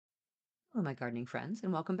Hello, my gardening friends,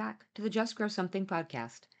 and welcome back to the Just Grow Something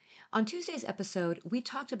podcast. On Tuesday's episode, we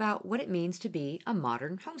talked about what it means to be a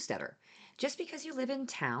modern homesteader. Just because you live in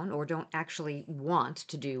town or don't actually want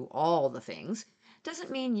to do all the things doesn't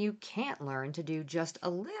mean you can't learn to do just a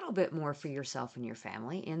little bit more for yourself and your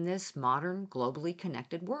family in this modern, globally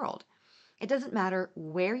connected world. It doesn't matter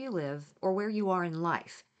where you live or where you are in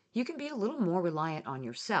life. You can be a little more reliant on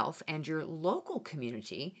yourself and your local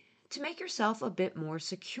community to make yourself a bit more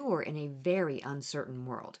secure in a very uncertain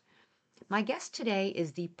world. My guest today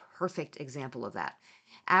is the perfect example of that.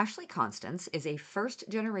 Ashley Constance is a first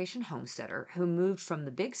generation homesteader who moved from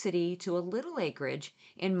the big city to a little acreage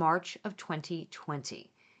in March of 2020.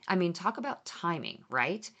 I mean, talk about timing,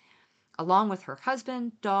 right? Along with her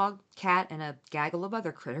husband, dog, cat, and a gaggle of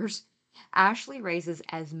other critters, Ashley raises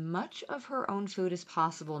as much of her own food as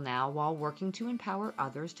possible now while working to empower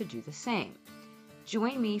others to do the same.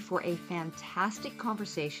 Join me for a fantastic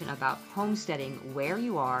conversation about homesteading where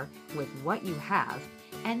you are with what you have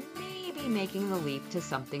and maybe making the leap to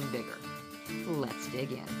something bigger. Let's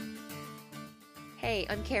dig in. Hey,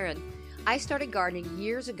 I'm Karen. I started gardening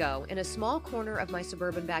years ago in a small corner of my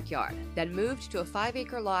suburban backyard, then moved to a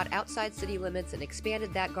 5-acre lot outside city limits and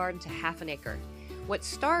expanded that garden to half an acre. What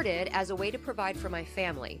started as a way to provide for my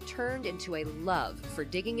family turned into a love for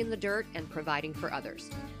digging in the dirt and providing for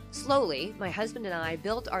others. Slowly, my husband and I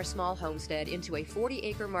built our small homestead into a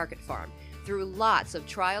 40-acre market farm through lots of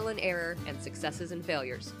trial and error and successes and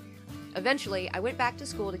failures. Eventually, I went back to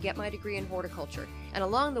school to get my degree in horticulture, and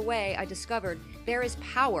along the way, I discovered there is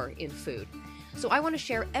power in food. So I want to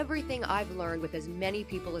share everything I've learned with as many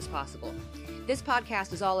people as possible. This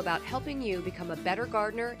podcast is all about helping you become a better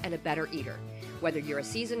gardener and a better eater. Whether you're a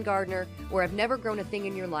seasoned gardener or have never grown a thing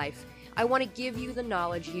in your life, I want to give you the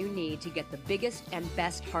knowledge you need to get the biggest and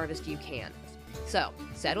best harvest you can. So,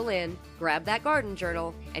 settle in, grab that garden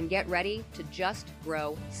journal, and get ready to just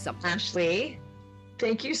grow something. Ashley,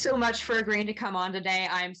 thank you so much for agreeing to come on today.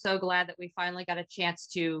 I'm so glad that we finally got a chance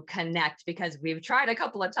to connect because we've tried a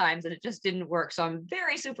couple of times and it just didn't work. So I'm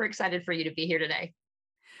very super excited for you to be here today.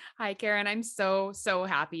 Hi, Karen. I'm so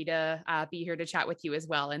happy to be here to chat with you as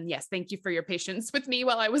well. And yes, thank you for your patience with me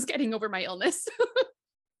while I was getting over my illness.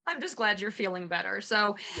 I'm just glad you're feeling better.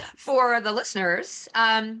 So, Yeah. for the listeners,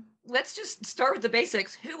 let's just start with the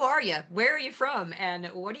basics. Who are you? Where are you from? And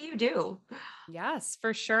what do you do? Yes,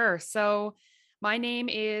 for sure. So, my name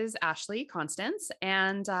is Ashley Constance,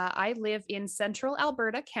 and I live in central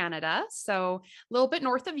Alberta, Canada. So, a little bit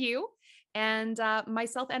north of you. And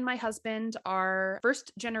myself and my husband are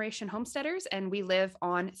first generation homesteaders, and we live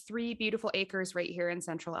on 3 beautiful acres right here in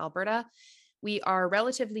central Alberta. We are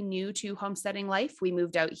relatively new to homesteading life. We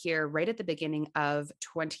moved out here right at the beginning of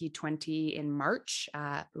 2020 in March,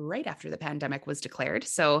 right after the pandemic was declared.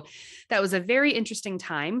 So that was a very interesting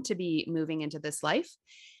time to be moving into this life.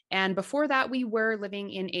 And before that, we were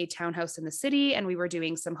living in a townhouse in the city and we were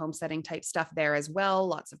doing some homesteading type stuff there as well,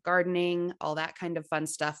 lots of gardening, all that kind of fun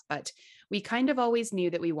stuff. But we kind of always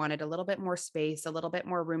knew that we wanted a little bit more space, a little bit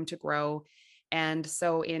more room to grow. And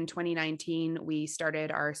so in 2019, we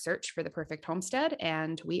started our search for the perfect homestead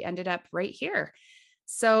and we ended up right here.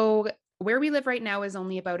 So where we live right now is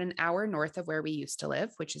only about an hour north of where we used to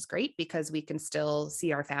live, which is great because we can still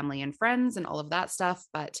see our family and friends and all of that stuff.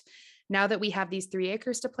 But now that we have these 3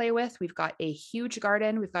 acres to play with, we've got a huge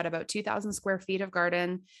garden. We've got about 2,000 square feet of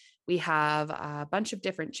garden. We have a bunch of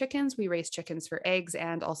different chickens. We raise chickens for eggs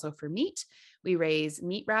and also for meat. We raise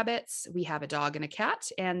meat rabbits. We have a dog and a cat.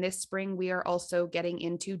 And this spring, we are also getting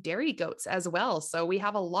into dairy goats as well. So we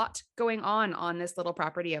have a lot going on this little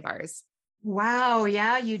property of ours. Wow,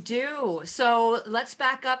 yeah, you do. So let's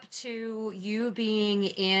back up to you being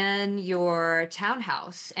in your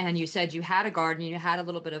townhouse. And you said you had a garden, you had a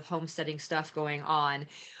little bit of homesteading stuff going on.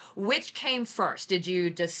 Which came first? Did you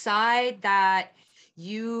decide that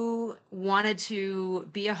you wanted to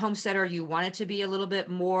be a homesteader, you wanted to be a little bit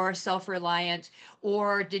more self-reliant,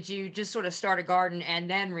 or did you just sort of start a garden and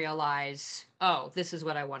then realize, oh, this is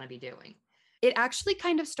what I want to be doing? It actually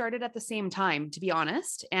kind of started at the same time, to be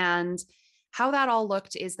honest. And how that all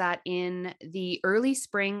looked is that in the early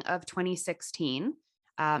spring of 2016,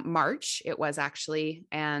 March, it was actually,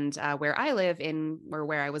 and where I live in, or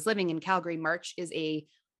where I was living in Calgary, March is a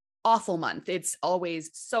awful month. It's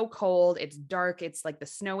always so cold. It's dark. It's like the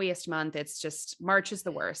snowiest month. It's just March is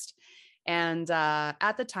the worst. And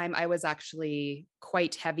at the time, I was actually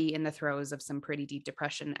quite heavy in the throes of some pretty deep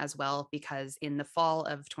depression as well, because in the fall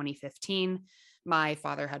of 2015, my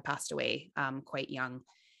father had passed away quite young.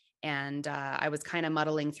 And I was kind of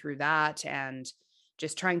muddling through that and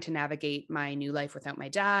just trying to navigate my new life without my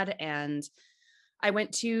dad. And I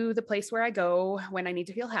went to the place where I go when I need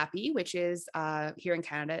to feel happy, which is here in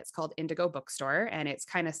Canada. It's called Indigo Bookstore, and it's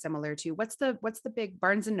kind of similar to what's the big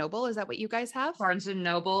Barnes and Noble? Is that what you guys have? Barnes and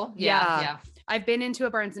Noble. Yeah, Yeah. yeah. I've been into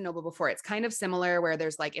a Barnes and Noble before. It's kind of similar where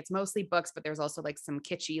there's like it's mostly books, but there's also like some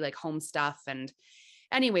kitschy like home stuff. And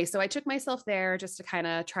anyway, so I took myself there just to kind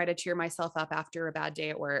of try to cheer myself up after a bad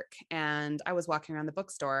day at work. And I was walking around the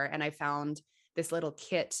bookstore and I found this little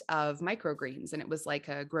kit of microgreens, and it was like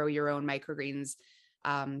a grow your own microgreens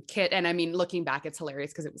kit. And I mean, looking back, it's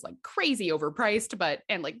hilarious because it was like crazy overpriced, but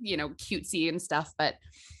and like, cutesy and stuff. But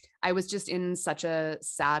I was just in such a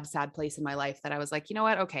sad place in my life that I was like, you know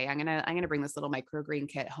what? Okay, I'm gonna bring this little microgreen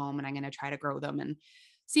kit home and I'm gonna try to grow them and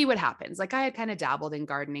see what happens. Like I had kind of dabbled in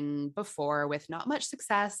gardening before with not much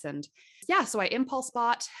success. And yeah, so I impulse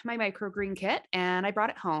bought my microgreen kit and I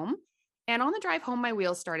brought it home. And on the drive home, my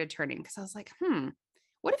wheels started turning because I was like,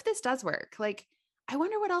 what if this does work? Like, I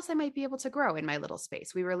wonder what else I might be able to grow in my little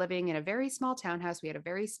space. We were living in a very small townhouse. We had a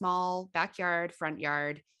very small backyard, front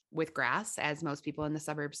yard with grass, as most people in the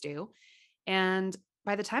suburbs do. And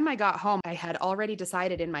by the time I got home, I had already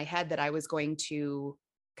decided in my head that I was going to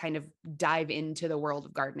kind of dive into the world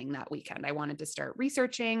of gardening that weekend. I wanted to start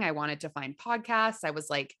researching. I wanted to find podcasts. I was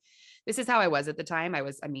like, this is how I was at the time. I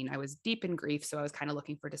was deep in grief. So I was kind of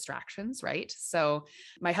looking for distractions, right? So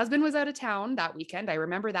my husband was out of town that weekend. I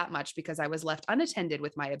remember that much because I was left unattended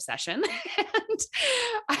with my obsession. And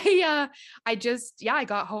I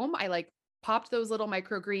got home. I like popped those little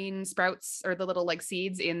microgreen sprouts or the little like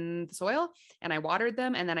seeds in the soil and I watered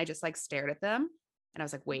them. And then I just like stared at them and I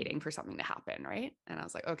was like waiting for something to happen. Right. And I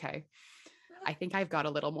was like, okay, I think I've got a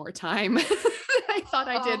little more time than I thought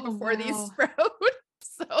I did before these sprout.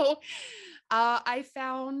 So I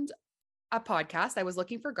found a podcast. I was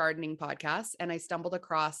looking for gardening podcasts and I stumbled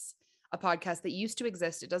across a podcast that used to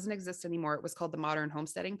exist. It doesn't exist anymore. It was called the Modern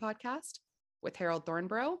Homesteading Podcast with Harold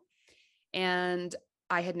Thornborough. And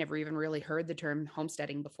I had never even really heard the term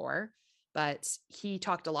homesteading before, but he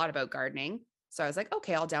talked a lot about gardening. So I was like,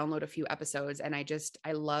 okay, I'll download a few episodes. And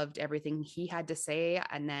I loved everything he had to say.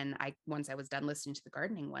 And then once I was done listening to the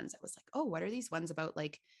gardening ones, I was like, oh, what are these ones about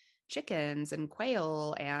like chickens and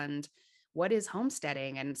quail and what is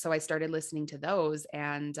homesteading? And so I started listening to those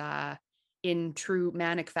and, in true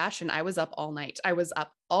manic fashion, I was up all night. I was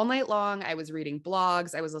up all night long. I was reading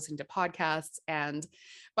blogs. I was listening to podcasts. And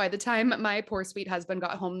by the time my poor sweet husband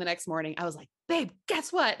got home the next morning, I was like, babe,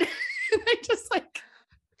 guess what? I just like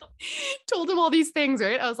told him all these things,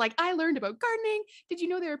 right? I was like, I learned about gardening. Did you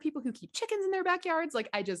know there are people who keep chickens in their backyards? Like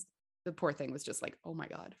the poor thing was just like, oh my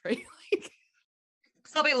God, right? Like,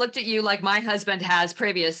 Somebody looked at you like my husband has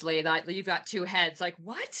previously, that you've got two heads. Like,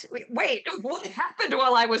 what? Wait, what happened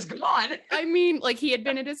while I was gone? I mean, like he had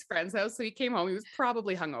been at his friend's house. So he came home, he was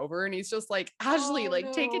probably hungover and he's just like, Ashley,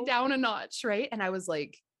 take it down a notch. Right. And I was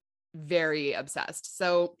like very obsessed.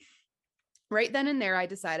 So right then and there, I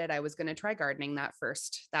decided I was going to try gardening that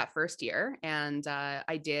first year. And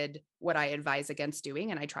I did what I advise against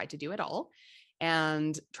doing. And I tried to do it all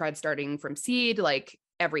and tried starting from seed, like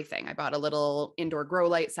everything. I bought a little indoor grow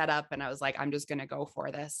light setup and I was like, I'm just going to go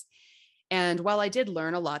for this. And while I did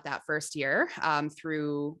learn a lot that first year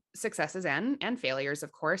through successes and failures,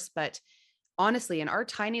 of course, but honestly, in our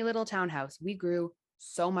tiny little townhouse, we grew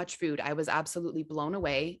so much food. I was absolutely blown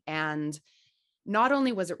away. And not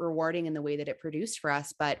only was it rewarding in the way that it produced for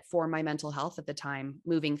us, but for my mental health at the time,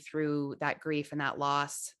 moving through that grief and that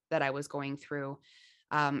loss that I was going through,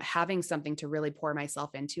 having something to really pour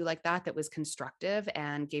myself into like that was constructive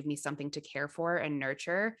and gave me something to care for and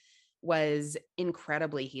nurture was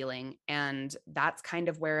incredibly healing. And that's kind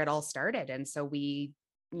of where it all started. And so we,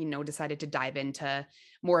 decided to dive into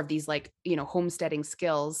more of these homesteading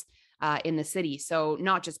skills in the city. So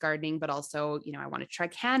not just gardening, but also, I wanted to try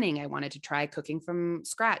canning. I wanted to try cooking from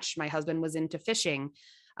scratch. My husband was into fishing.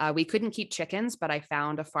 We couldn't keep chickens, but I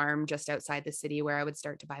found a farm just outside the city where I would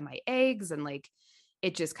start to buy my eggs and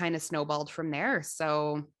it just kind of snowballed from there.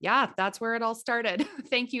 So yeah, that's where it all started.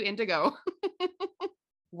 Thank you, Indigo.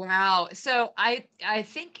 Wow. So I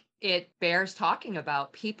think it bears talking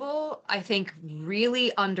about. People, I think,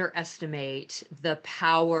 really underestimate the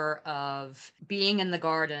power of being in the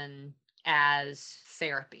garden as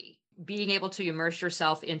therapy. Being able to immerse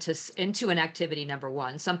yourself into an activity, number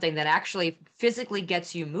one, something that actually physically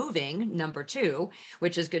gets you moving, number two,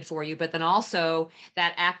 which is good for you, but then also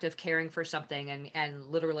that act of caring for something and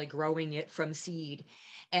literally growing it from seed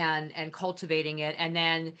and cultivating it. And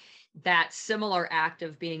then that similar act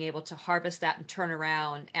of being able to harvest that and turn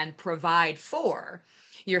around and provide for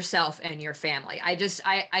yourself and your family.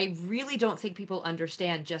 I really don't think people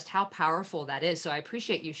understand just how powerful that is. So I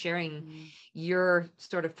appreciate you sharing Mm. your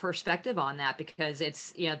sort of perspective on that, because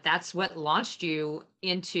it's, that's what launched you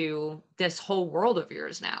into this whole world of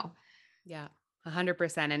yours now. Yeah,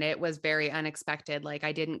 100%. And it was very unexpected. Like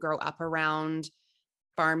I didn't grow up around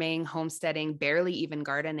farming, homesteading, barely even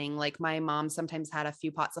gardening. Like my mom sometimes had a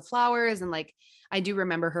few pots of flowers and like I do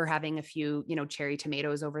remember her having a few, cherry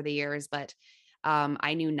tomatoes over the years, but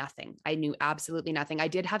I knew nothing. I knew absolutely nothing. I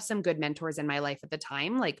did have some good mentors in my life at the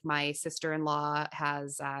time. Like my sister-in-law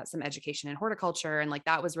has some education in horticulture and like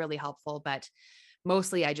that was really helpful, but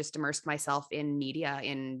mostly I just immersed myself in media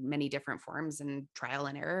in many different forms and trial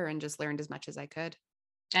and error and just learned as much as I could.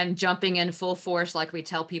 And jumping in full force like we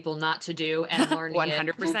tell people not to do, and learning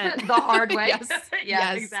it 100%. the hard way. Yes.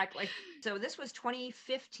 Yeah, Yes. exactly. So this was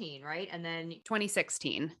 2015, right? And then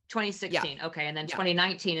 2016. Yeah. 2016. Okay. And then Yeah.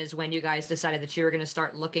 2019 is when you guys decided that you were going to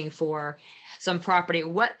start looking for some property.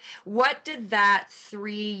 What did that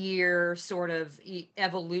 3-year sort of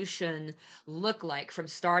evolution look like, from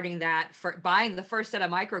starting that, for buying the first set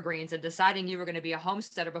of microgreens and deciding you were going to be a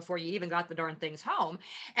homesteader before you even got the darn things home,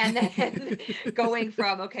 and then going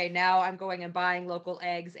from, okay, now I'm going and buying local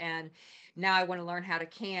eggs, and now I want to learn how to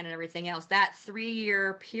can and everything else. That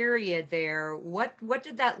 3-year period there, what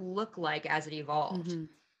did that look like as it evolved? Mhm.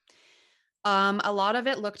 A lot of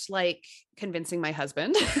it looked like convincing my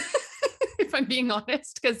husband, if I'm being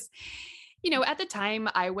honest, because at the time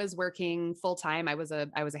I was working full time. I was a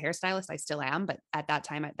hairstylist. I still am, but at that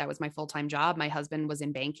time that was my full time job. My husband was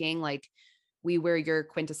in banking. Like we were your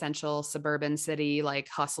quintessential suburban city, like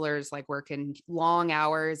hustlers, like working long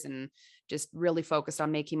hours and just really focused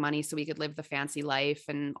on making money so we could live the fancy life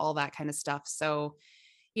and all that kind of stuff. So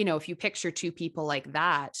if you picture two people like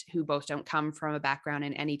that who both don't come from a background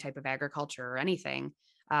in any type of agriculture or anything,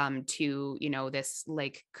 to this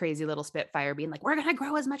like crazy little spitfire being like, we're gonna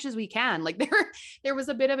grow as much as we can. Like there was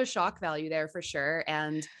a bit of a shock value there for sure.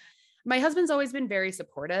 And my husband's always been very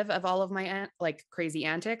supportive of all of my like crazy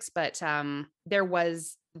antics, but there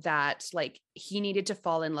was that like he needed to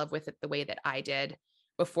fall in love with it the way that I did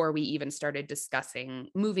before we even started discussing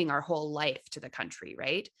moving our whole life to the country,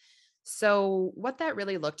 right? So, what that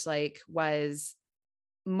really looked like was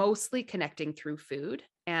mostly connecting through food.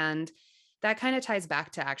 And that kind of ties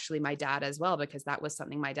back to actually my dad as well, because that was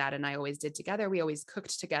something my dad and I always did together. We always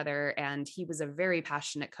cooked together, and he was a very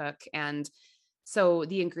passionate cook. And so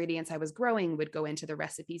the ingredients I was growing would go into the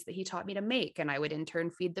recipes that he taught me to make, and I would in turn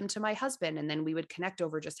feed them to my husband. And then we would connect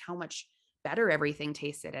over just how much better everything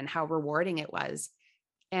tasted and how rewarding it was.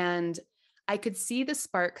 And I could see the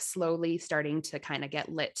spark slowly starting to kind of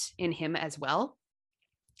get lit in him as well.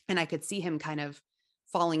 And I could see him kind of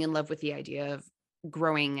falling in love with the idea of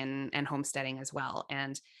growing and homesteading as well.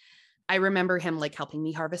 And I remember him like helping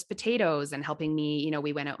me harvest potatoes and helping me,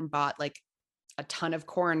 we went out and bought like a ton of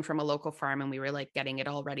corn from a local farm and we were like getting it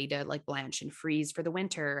all ready to like blanch and freeze for the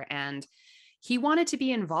winter. And he wanted to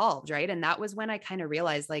be involved, right? And that was when I kind of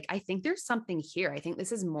realized like, I think there's something here. I think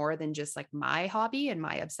this is more than just like my hobby and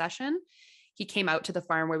my obsession. He came out to the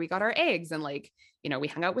farm where we got our eggs and like, we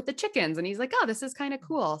hung out with the chickens and he's like, oh, this is kind of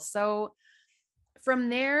cool. So from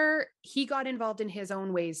there, he got involved in his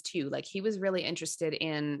own ways too. Like he was really interested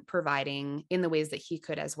in providing in the ways that he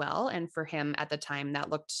could as well. And for him at the time,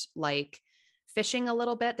 that looked like fishing a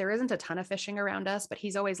little bit. There isn't a ton of fishing around us, but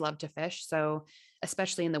he's always loved to fish. So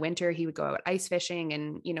especially in the winter, he would go out ice fishing.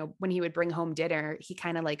 And, when he would bring home dinner, he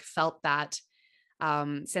kind of like felt that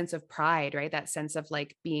sense of pride, right? That sense of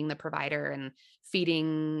like being the provider and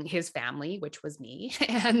feeding his family, which was me.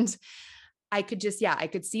 And I could just, yeah, I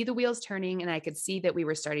could see the wheels turning and I could see that we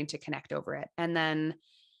were starting to connect over it. And then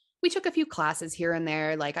we took a few classes here and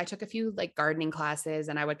there. Like I took a few like gardening classes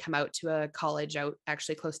and I would come out to a college out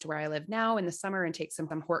actually close to where I live now in the summer and take some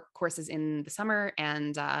hort courses in the summer.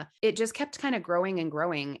 And it just kept kind of growing and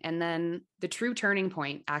growing. And then the true turning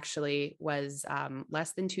point actually was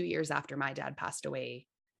less than 2 years after my dad passed away.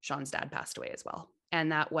 Sean's dad passed away as well.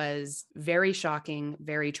 And that was very shocking,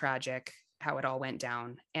 very tragic how it all went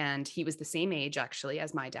down. And he was the same age actually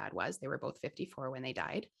as my dad was. They were both 54 when they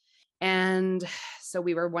died. And so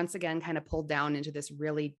we were once again kind of pulled down into this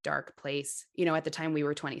really dark place. At the time we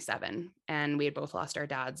were 27 and we had both lost our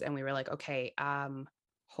dads and we were like, okay,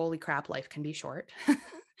 holy crap, life can be short.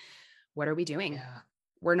 What are we doing? Yeah.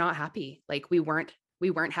 We're not happy. Like we weren't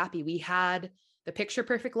happy. We had the picture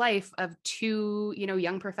perfect life of two,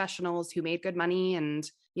 young professionals who made good money and,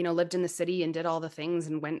 lived in the city and did all the things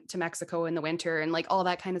and went to Mexico in the winter and like all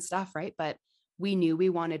that kind of stuff. Right. But we knew we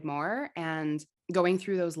wanted more. And going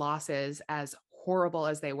through those losses, as horrible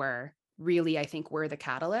as they were, really, I think were the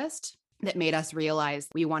catalyst that made us realize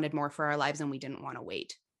we wanted more for our lives and we didn't want to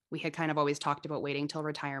wait. We had kind of always talked about waiting till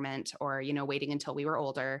retirement or, waiting until we were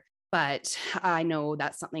older. But I know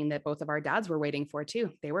that's something that both of our dads were waiting for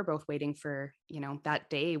too. They were both waiting for, that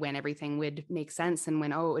day when everything would make sense and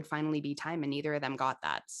when, it would finally be time. And neither of them got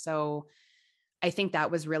that. So I think that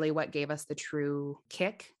was really what gave us the true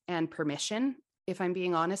kick and permission. If I'm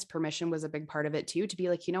being honest, permission was a big part of it too, to be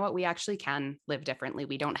like, you know what, we actually can live differently.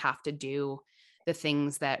 We don't have to do the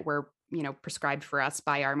things that were, prescribed for us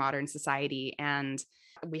by our modern society. And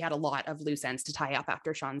we had a lot of loose ends to tie up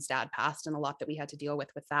after Sean's dad passed and a lot that we had to deal with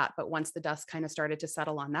that. But once the dust kind of started to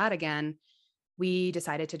settle on that again, we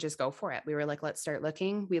decided to just go for it. We were like, let's start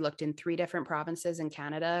looking. We looked in 3 different provinces in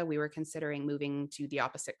Canada. We were considering moving to the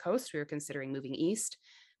opposite coast. We were considering moving east.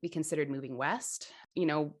 We considered moving west.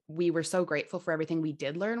 We were so grateful for everything we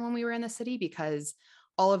did learn when we were in the city, because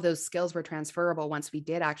all of those skills were transferable once we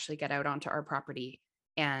did actually get out onto our property.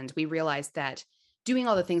 And we realized that doing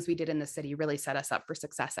all the things we did in the city really set us up for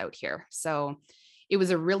success out here. So it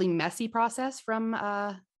was a really messy process from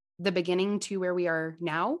the beginning to where we are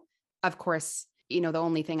now. Of course, the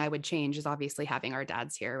only thing I would change is obviously having our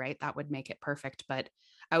dads here, right? That would make it perfect. But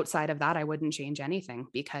outside of that, I wouldn't change anything,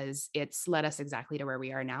 because it's led us exactly to where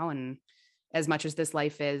we are now. And as much as this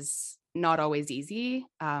life is not always easy,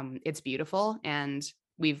 it's beautiful, and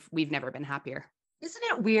we've never been happier. Isn't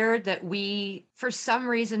it weird that we, for some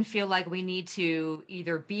reason, feel like we need to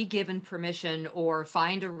either be given permission or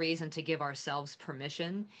find a reason to give ourselves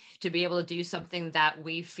permission to be able to do something that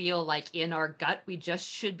we feel like in our gut we just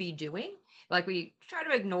should be doing? Like we try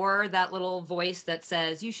to ignore that little voice that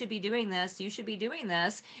says, you should be doing this, you should be doing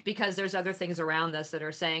this, because there's other things around us that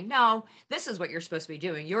are saying, no, this is what you're supposed to be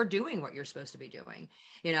doing. You're doing what you're supposed to be doing.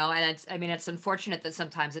 And it's unfortunate that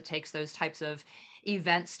sometimes it takes those types of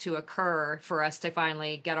events to occur for us to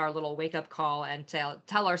finally get our little wake up call and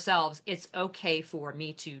tell ourselves it's okay for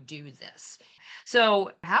me to do this.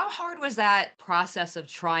 So, how hard was that process of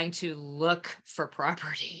trying to look for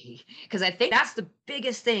property? Because I think that's the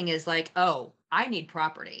biggest thing is like, oh, I need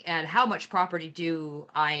property. And how much property do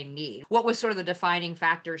I need? What was sort of the defining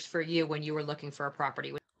factors for you when you were looking for a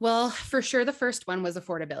property? Well, for sure, the first one was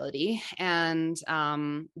affordability, and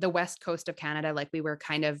the west coast of Canada. Like we were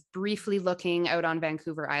kind of briefly looking out on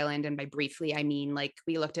Vancouver Island, and by briefly, I mean like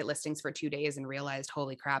we looked at listings for 2 days and realized,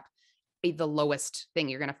 holy crap, the lowest thing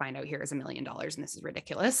you're going to find out here is $1 million, and this is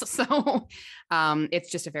ridiculous. So it's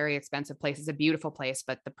just a very expensive place. It's a beautiful place,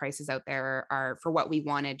 but the prices out there are, for what we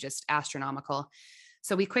wanted, just astronomical.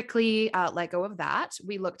 So we quickly let go of that.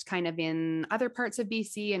 We looked kind of in other parts of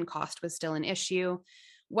BC, and cost was still an issue.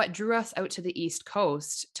 What drew us out to the East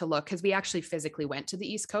Coast to look, because we actually physically went to the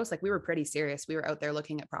East Coast, like we were pretty serious. We were out there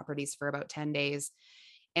looking at properties for about 10 days.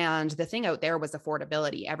 And the thing out there was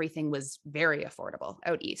affordability. Everything was very affordable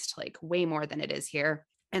out East, like way more than it is here.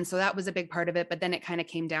 And so that was a big part of it. But then it kind of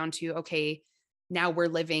came down to, okay, now we're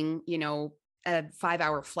living, a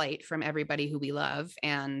 5-hour flight from everybody who we love.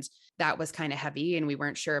 And that was kind of heavy, and we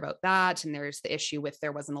weren't sure about that. And there's the issue with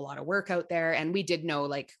there wasn't a lot of work out there. And we did know,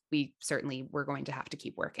 like, we certainly were going to have to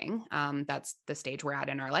keep working. That's the stage we're at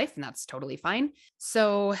in our life, and that's totally fine.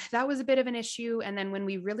 So that was a bit of an issue. And then when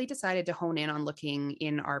we really decided to hone in on looking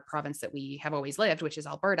in our province that we have always lived, which is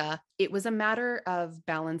Alberta, it was a matter of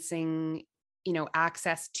balancing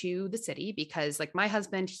access to the city, because like my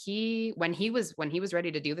husband, when he was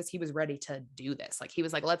ready to do this, he was ready to do this. Like he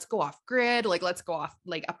was like, let's go off grid, like let's go off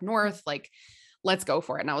like up north, like let's go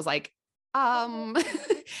for it. And I was like,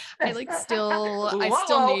 I like still, I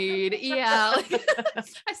still need, yeah, like,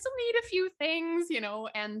 I still need a few things,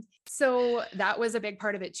 and so that was a big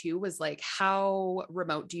part of it too, was like, how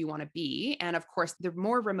remote do you want to be? And of course, the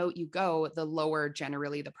more remote you go, the lower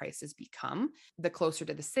generally the prices become. The closer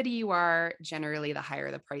to the city you are, generally the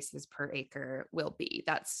higher the prices per acre will be.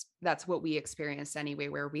 That's what we experienced anyway,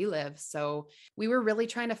 where we live. So we were really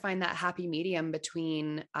trying to find that happy medium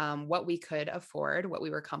between what we could afford, what we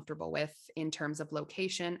were comfortable with in terms of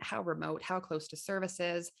location, how remote, how close to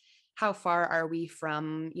services, how far are we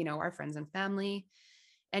from, our friends and family.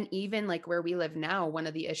 And even like where we live now, one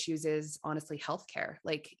of the issues is honestly healthcare.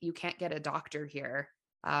 Like you can't get a doctor here.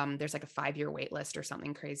 There's like a 5-year wait list or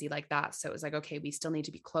something crazy like that. So it was like, okay, we still need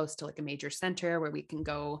to be close to like a major center where we can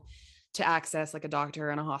go to access like a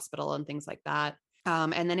doctor and a hospital and things like that.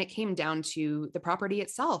 And then it came down to the property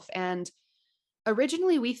itself. And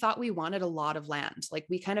originally we thought we wanted a lot of land. Like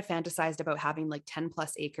we kind of fantasized about having like 10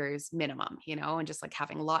 plus acres minimum, and just like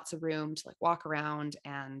having lots of room to like walk around.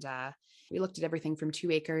 And we looked at everything from 2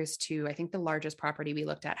 acres to, I think the largest property we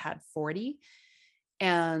looked at had 40.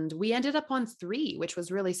 And we ended up on 3, which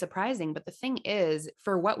was really surprising. But the thing is,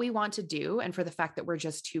 for what we want to do, and for the fact that we're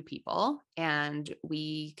just 2 people and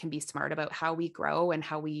we can be smart about how we grow and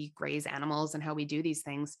how we graze animals and how we do these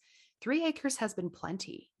things, 3 acres has been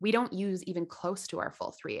plenty. We don't use even close to our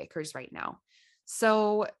full 3 acres right now.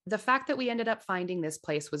 So the fact that we ended up finding this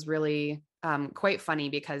place was really quite funny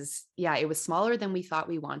because, yeah, it was smaller than we thought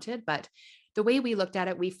we wanted. But the way we looked at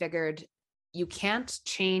it, we figured you can't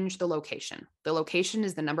change the location. The location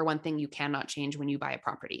is the number one thing you cannot change when you buy a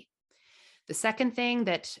property. The second thing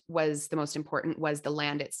that was the most important was the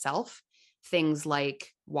land itself. Things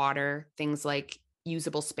like water, things like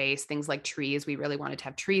usable space, things like trees. We really wanted to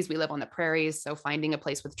have trees. We live on the prairies, so finding a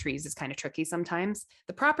place with trees is kind of tricky sometimes.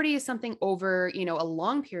 The property is something over, a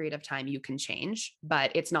long period of time you can change,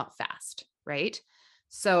 but it's not fast, right?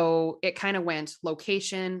 So it kind of went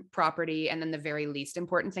location, property, and then the very least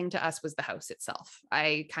important thing to us was the house itself.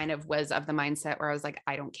 I kind of was of the mindset where I was like,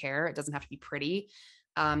 I don't care. It doesn't have to be pretty.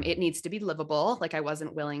 It needs to be livable. Like I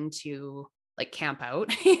wasn't willing to like camp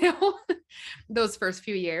out, those first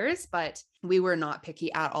few years, but we were not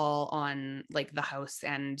picky at all on like the house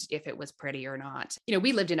and if it was pretty or not.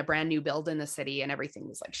 We lived in a brand new build in the city and everything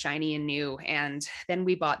was like shiny and new. And then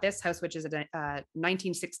we bought this house, which is a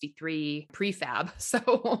 1963 prefab.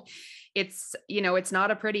 So it's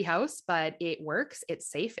not a pretty house, but it works. It's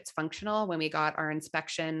safe. It's functional. When we got our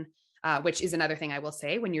inspection, which is another thing I will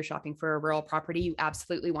say, when you're shopping for a rural property, you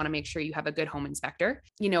absolutely want to make sure you have a good home inspector.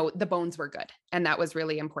 The bones were good. And that was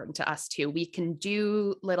really important to us too. We can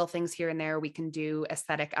do little things here and there. We can do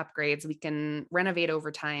aesthetic upgrades. We can renovate over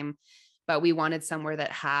time. But we wanted somewhere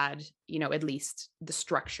that had, at least the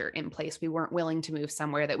structure in place. We weren't willing to move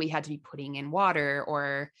somewhere that we had to be putting in water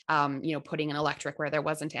or, putting in electric where there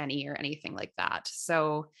wasn't any or anything like that.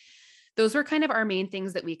 So those were kind of our main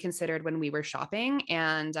things that we considered when we were shopping.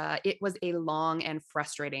 And it was a long and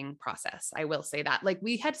frustrating process. I will say that. Like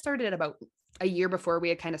we had started about a year before we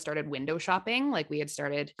had kind of started window shopping. Like we had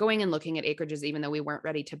started going and looking at acreages, even though we weren't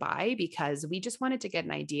ready to buy, because we just wanted to get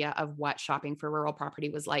an idea of what shopping for rural property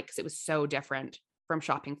was like, because it was so different from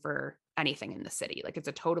shopping for anything in the city. Like it's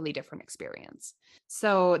a totally different experience.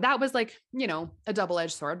 So that was like, a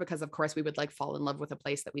double-edged sword because of course we would like fall in love with a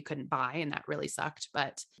place that we couldn't buy and that really sucked.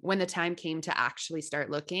 But when the time came to actually start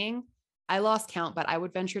looking, I lost count, but I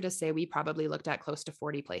would venture to say we probably looked at close to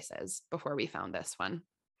 40 places before we found this one.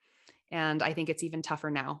 And I think it's even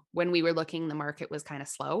tougher now. When we were looking, the market was kind of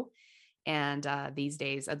slow. And these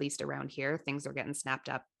days, at least around here, things are getting snapped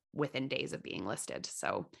up within days of being listed.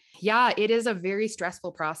 So yeah, it is a very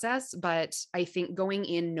stressful process, but I think going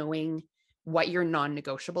in knowing what your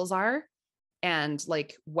non-negotiables are and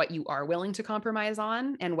like what you are willing to compromise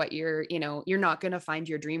on and what you're not going to find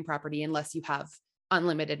your dream property unless you have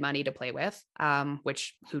unlimited money to play with,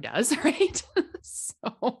 which who does, right?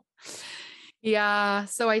 So yeah,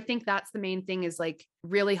 so I think that's the main thing is like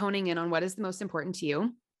really honing in on what is the most important to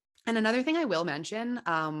you. And another thing I will mention,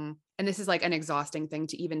 and this is like an exhausting thing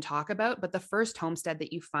to even talk about, but the first homestead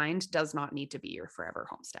that you find does not need to be your forever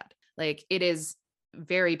homestead. Like it is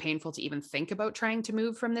very painful to even think about trying to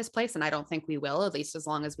move from this place. And I don't think we will, at least as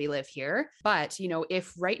long as we live here. But,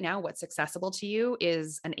 if right now what's accessible to you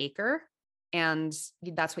is an acre and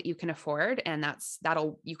that's what you can afford and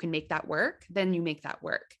you can make that work, then you make that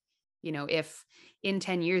work. If in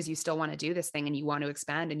 10 years you still want to do this thing and you want to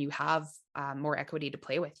expand and you have more equity to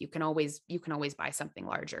play with, you can always buy something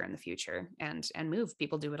larger in the future and move.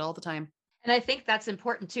 People do it all the time. And I think that's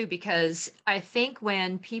important too, because I think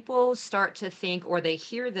when people start to think or they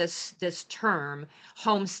hear this term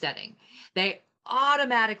homesteading, they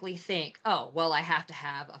automatically think, oh, well, I have to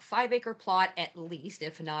have a 5 acre plot at least,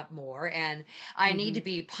 if not more. And I need to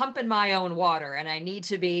be pumping my own water and I need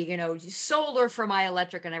to be, solar for my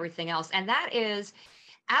electric and everything else. And that is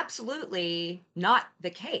absolutely not the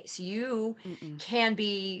case. You Mm-mm. can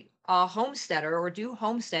be a homesteader or do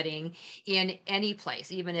homesteading in any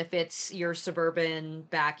place, even if it's your suburban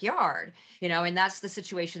backyard, and that's the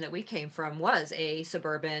situation that we came from, was a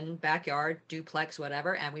suburban backyard, duplex,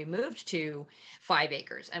 whatever. And we moved to 5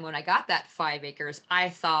 acres. And when I got that 5 acres, I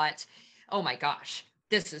thought, oh my gosh,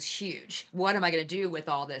 this is huge. What am I going to do with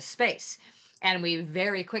all this space? And we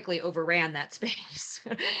very quickly overran that space.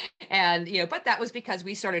 And but that was because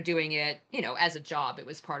we started doing it as a job. It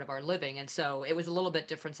was part of our living, and so it was a little bit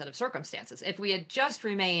different set of circumstances. If we had just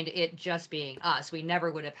remained it just being us, we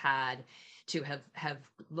never would have had to have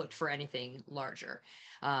looked for anything larger.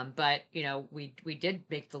 But we did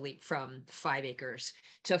make the leap from 5 acres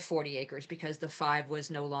to 40 acres because the 5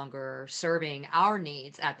 was no longer serving our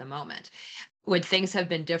needs at the moment. Would things have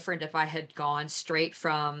been different if I had gone straight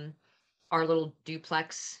from our little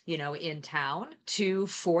duplex, in town to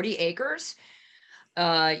 40 acres.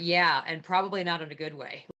 Yeah, and probably not in a good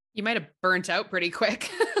way. You might have burnt out pretty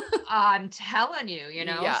quick. I'm telling you,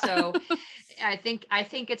 Yeah. so I think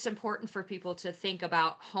it's important for people to think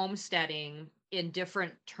about homesteading in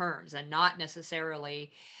different terms and not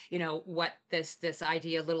necessarily, what this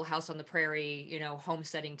idea little house on the prairie,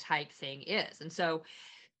 homesteading type thing is. And so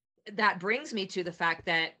that brings me to the fact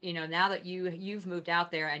that, now that you've moved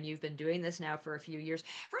out there and you've been doing this now for a few years.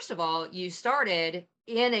 First of all, you started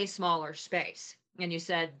in a smaller space, and you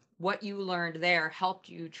said what you learned there helped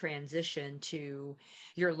you transition to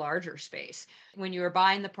your larger space. When you were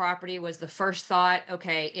buying the property, was the first thought,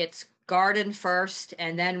 okay, it's garden first,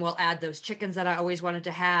 and then we'll add those chickens that I always wanted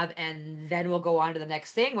to have, and then we'll go on to the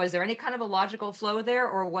next thing? Was there any kind of a logical flow there,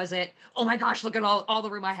 or was it, oh my gosh, look at all the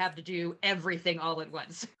room I have to do everything all at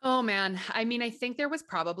once? Oh man. I mean, I think there was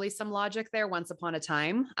probably some logic there once upon a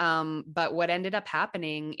time. But what ended up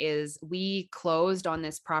happening is we closed on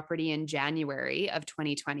this property in January of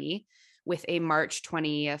 2020 with a March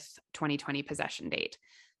 20th, 2020 possession date.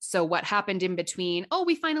 So what happened in between, oh,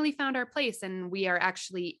 we finally found our place and we are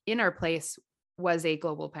actually in our place, was a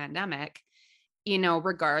global pandemic.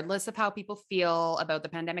 Regardless of how people feel about the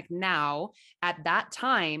pandemic now, at that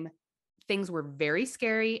time, things were very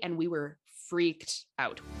scary and we were freaked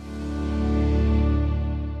out.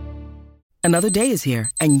 Another day is here,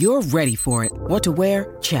 and you're ready for it. What to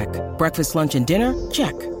wear? Check. Breakfast, lunch, and dinner?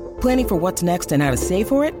 Check. Planning for what's next and how to save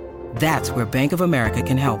for it? That's where Bank of America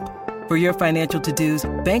can help. For your financial to-dos,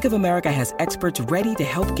 Bank of America has experts ready to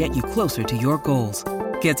help get you closer to your goals.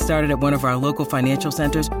 Get started at one of our local financial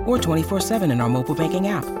centers or 24/7 in our mobile banking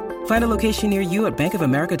app. Find a location near you at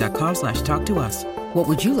bankofamerica.com/talktous. What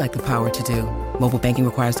would you like the power to do? Mobile banking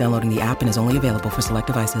requires downloading the app and is only available for select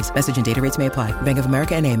devices. Message and data rates may apply. Bank of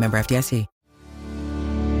America NA, member FDIC.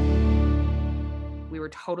 We were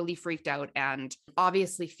totally freaked out and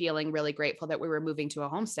obviously feeling really grateful that we were moving to a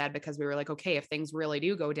homestead, because we were like, okay, if things really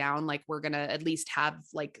do go down, like we're going to at least have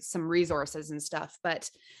like some resources and stuff. But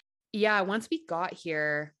yeah, once we got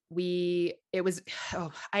here, I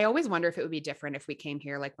always wonder if it would be different if we came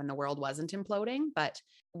here like when the world wasn't imploding, but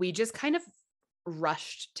we just kind of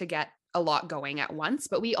rushed to get a lot going at once,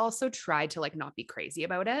 but we also tried to like not be crazy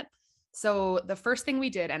about it. So the first thing we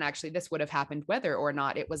did, and actually this would have happened whether or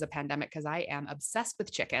not it was a pandemic, because I am obsessed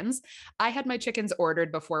with chickens. I had my chickens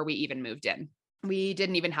ordered before we even moved in. We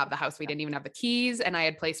didn't even have the house. We didn't even have the keys. And I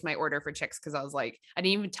had placed my order for chicks because I was like, I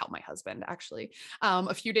didn't even tell my husband actually.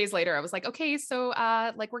 A few days later, I was like, okay, so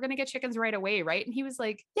like we're going to get chickens right away. Right. And he was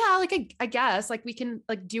like, yeah, like I guess like we can,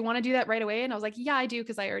 like, do you want to do that right away? And I was like, yeah, I do.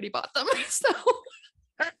 Cause I already bought them. So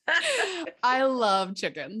I love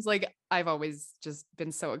chickens. Like I've always just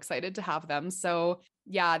been so excited to have them. So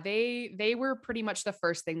yeah, they were pretty much the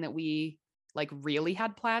first thing that we like really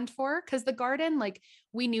had planned for, because the garden, like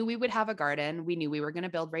we knew we would have a garden. We knew we were going to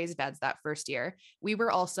build raised beds that first year. We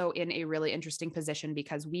were also in a really interesting position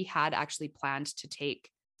because we had actually planned to take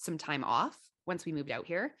some time off once we moved out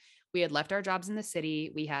here. We had left our jobs in the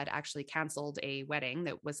city. We had actually canceled a wedding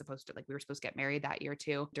that was supposed to, like, we were supposed to get married that year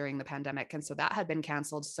too during the pandemic. And so that had been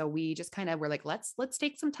canceled. So we just kind of were like, let's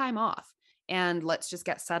take some time off and let's just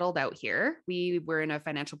get settled out here. We were in a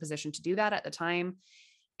financial position to do that at the time.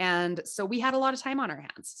 And so we had a lot of time on our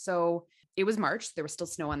hands. So it was March, there was still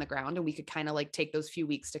snow on the ground, and we could kind of like take those few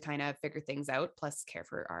weeks to kind of figure things out, plus care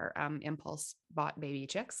for our impulse bought baby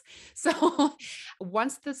chicks. So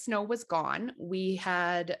once the snow was gone, we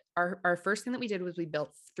had our first thing that we did was we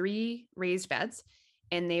built 3 raised beds,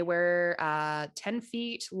 and they were 10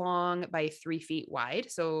 feet long by 3 feet wide.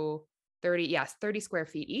 So 30 square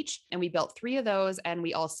feet each. And we built 3 of those. And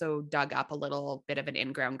we also dug up a little bit of an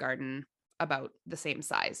in-ground garden about the same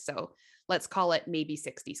size. So let's call it maybe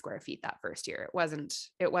 60 square feet that first year.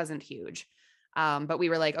 It wasn't huge. But we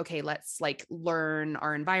were like, okay, let's like learn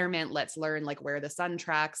our environment. Let's learn like where the sun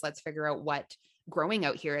tracks. Let's figure out what growing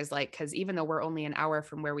out here is like, because even though we're only an hour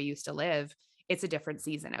from where we used to live, it's a different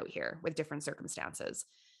season out here with different circumstances.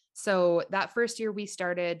 So that first year we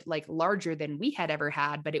started like larger than we had ever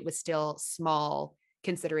had, but it was still small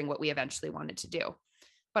considering what we eventually wanted to do.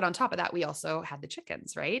 But on top of that, we also had the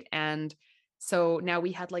chickens, right? And so now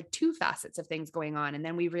we had like 2 facets of things going on. And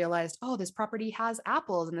then we realized, oh, this property has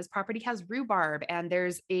apples and this property has rhubarb and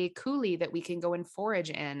there's a coulee that we can go and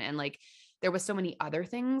forage in. And like, there was so many other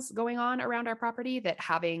things going on around our property that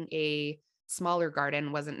having a smaller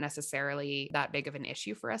garden wasn't necessarily that big of an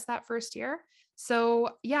issue for us that first year. So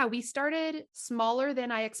yeah, we started smaller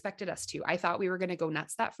than I expected us to. I thought we were going to go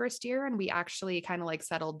nuts that first year, and we actually kind of like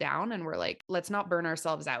settled down and we're like, let's not burn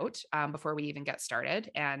ourselves out before we even get started.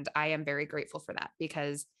 And I am very grateful for that,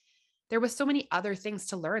 because there was so many other things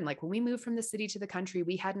to learn. Like when we moved from the city to the country,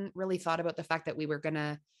 we hadn't really thought about the fact that we were going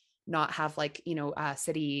to not have like,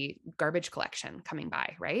 city garbage collection coming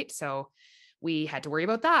by. Right. So we had to worry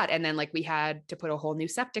about that. And then like we had to put a whole new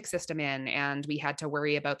septic system in, and we had to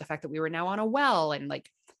worry about the fact that we were now on a well. And like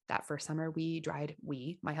that first summer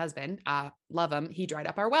my husband, love him, he dried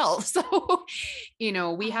up our well. So,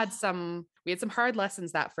 we had some hard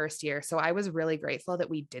lessons that first year. So I was really grateful that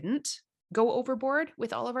we didn't go overboard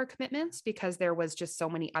with all of our commitments, because there was just so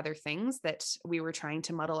many other things that we were trying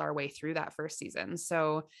to muddle our way through that first season.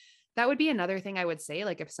 So that would be another thing I would say,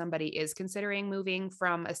 like if somebody is considering moving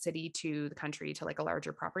from a city to the country to like a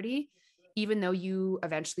larger property, even though you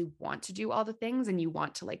eventually want to do all the things and you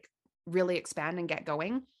want to like really expand and get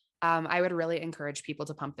going, I would really encourage people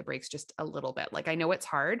to pump the brakes just a little bit. Like I know it's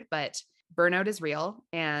hard, but burnout is real,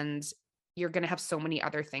 and you're going to have so many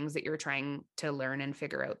other things that you're trying to learn and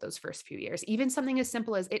figure out those first few years. Even something as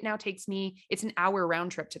simple as it's an hour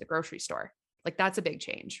round trip to the grocery store. Like that's a big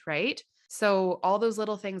change, right? So all those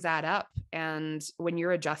little things add up. And when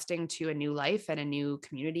you're adjusting to a new life and a new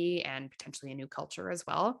community and potentially a new culture as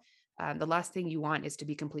well, the last thing you want is to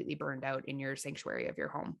be completely burned out in your sanctuary of your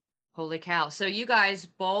home. Holy cow. So you guys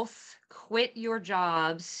both quit your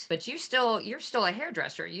jobs, but you're still a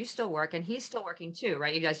hairdresser. You still work, and he's still working too,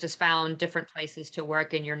 right? You guys just found different places to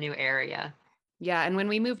work in your new area. Yeah. And when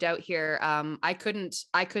we moved out here, I couldn't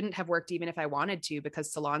have worked even if I wanted to,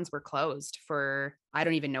 because salons were closed for, I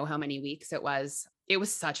don't even know how many weeks it was. It was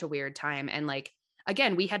such a weird time. And like,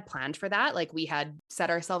 again, we had planned for that. Like we had set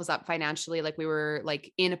ourselves up financially. Like we were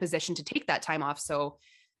like in a position to take that time off. So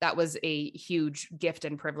that was a huge gift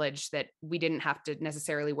and privilege that we didn't have to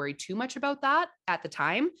necessarily worry too much about that at the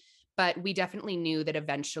time. But we definitely knew that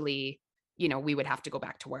eventually, we would have to go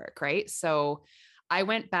back to work. Right. So I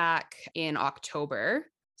went back in October.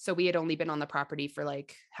 So we had only been on the property for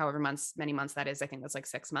like many months that is. I think that's like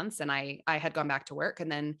 6 months. And I had gone back to work.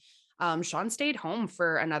 And then Sean stayed home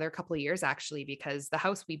for another couple of years, actually, because the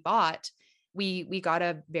house we bought, we got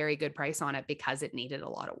a very good price on it because it needed a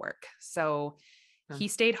lot of work. So he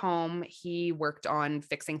stayed home. He worked on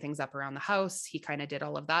fixing things up around the house. He kind of did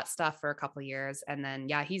all of that stuff for a couple of years. And then,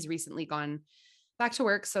 he's recently gone back to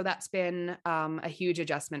work. So that's been a huge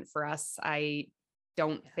adjustment for us. I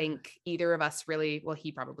don't think either of us really, well,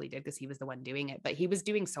 he probably did because he was the one doing it, but he was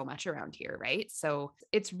doing so much around here. Right. So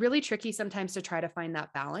it's really tricky sometimes to try to find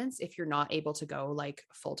that balance if you're not able to go like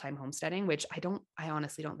full-time homesteading, which I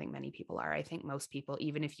honestly don't think many people are. I think most people,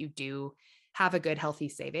 even if you do have a good, healthy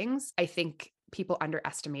savings, I think people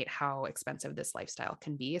underestimate how expensive this lifestyle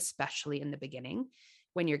can be, especially in the beginning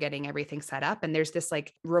when you're getting everything set up. And there's this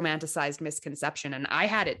like romanticized misconception. And I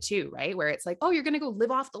had it too, right? Where it's like, oh, you're going to go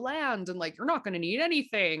live off the land and like, you're not going to need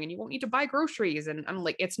anything and you won't need to buy groceries. And I'm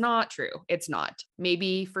like, it's not true. It's not.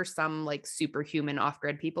 Maybe for some like superhuman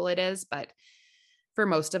off-grid people it is, but for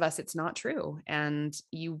most of us, it's not true. And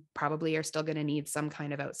you probably are still going to need some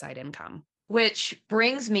kind of outside income. Which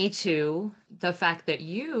brings me to the fact that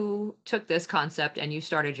you took this concept and you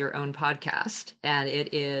started your own podcast, and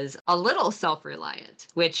it is a little self-reliant,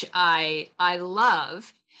 which I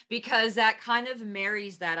love, because that kind of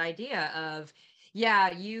marries that idea of,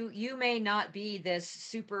 you may not be this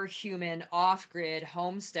superhuman off-grid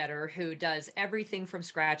homesteader who does everything from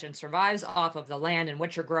scratch and survives off of the land and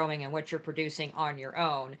what you're growing and what you're producing on your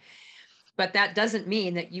own. But that doesn't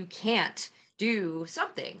mean that you can't do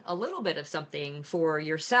a little bit of something for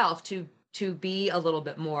yourself to be a little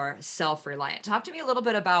bit more self-reliant. Talk to me a little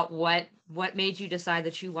bit about what made you decide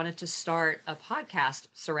that you wanted to start a podcast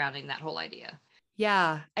surrounding that whole idea.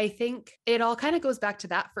 Yeah, I think it all kind of goes back to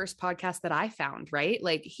that first podcast that I found, right?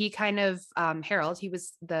 Like he kind of, Harold, he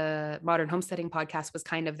was the Modern Homesteading podcast was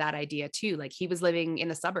kind of that idea too. Like he was living in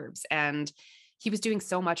the suburbs and he was doing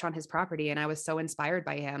so much on his property, and I was so inspired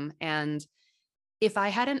by him. And if I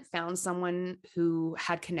hadn't found someone who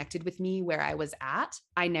had connected with me where I was at,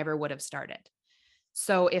 I never would have started.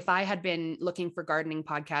 So if I had been looking for gardening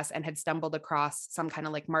podcasts and had stumbled across some kind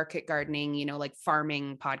of like market gardening, like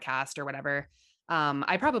farming podcast or whatever,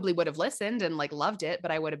 I probably would have listened and like loved it,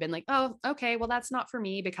 but I would have been like, oh, okay, well, that's not for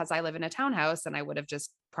me because I live in a townhouse, and I would have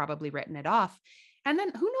just probably written it off. And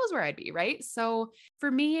then who knows where I'd be, right? So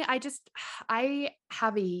for me, I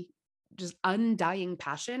have a just undying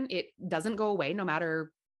passion. It doesn't go away no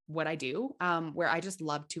matter what I do, where I just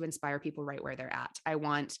love to inspire people right where they're at. I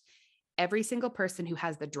want every single person who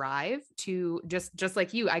has the drive to just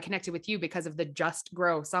like you, I connected with you because of the just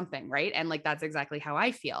grow something, right? And like, that's exactly how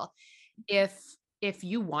I feel. If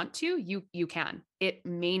you want to, you can. It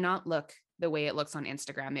may not look the way it looks on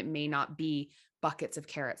Instagram. It may not be buckets of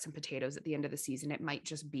carrots and potatoes at the end of the season. It might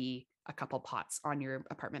just be a couple pots on your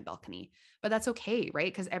apartment balcony, but that's okay,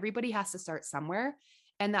 right? Because everybody has to start somewhere.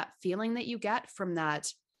 And that feeling that you get from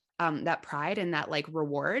that pride and that like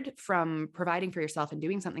reward from providing for yourself and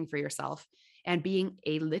doing something for yourself and being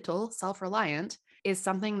a little self-reliant is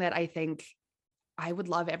something that I think I would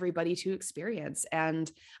love everybody to experience.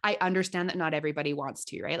 And I understand that not everybody wants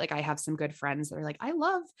to, right? Like I have some good friends that are like, I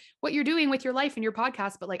love what you're doing with your life and your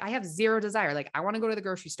podcast, but like I have zero desire. Like I want to go to the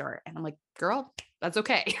grocery store. And I'm like, girl, that's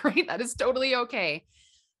okay, right? That is totally okay.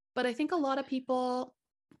 But I think a lot of people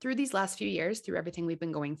through these last few years, through everything we've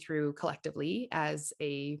been going through collectively as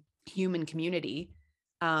a human community,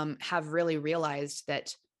 have really realized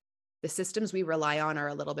that the systems we rely on are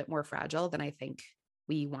a little bit more fragile than I think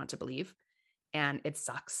we want to believe. And it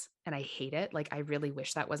sucks. And I hate it. Like, I really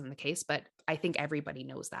wish that wasn't the case, but I think everybody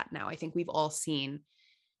knows that now. I think we've all seen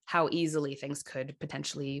how easily things could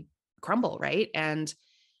potentially crumble. Right. And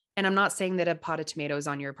I'm not saying that a pot of tomatoes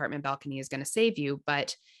on your apartment balcony is going to save you,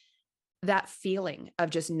 but that feeling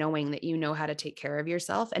of just knowing that you know how to take care of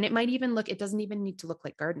yourself. And it might even look, it doesn't even need to look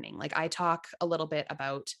like gardening. Like I talk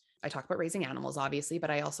about raising animals, obviously,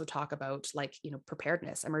 but I also talk about like,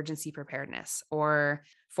 preparedness, emergency preparedness, or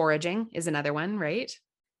foraging is another one, right?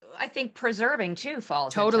 I think preserving too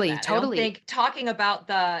falls Totally, into that. I don't totally. think talking about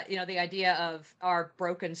the idea of our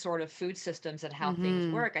broken sort of food systems and how things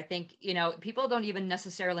Mhm. work. I think, people don't even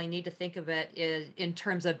necessarily need to think of it in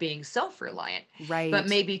terms of being self-reliant, but Right.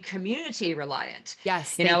 maybe community reliant.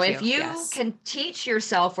 Yes. Thank If you. you Yes. can teach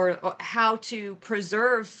yourself or how to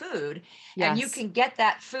preserve food, and you Yes. can get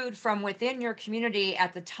that food from within your community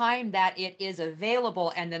at the time that it is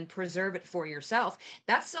available and then preserve it for yourself,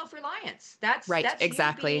 that's self-reliance. That's Right. that's you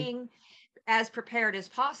Exactly. being as prepared as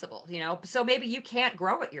possible. So maybe you can't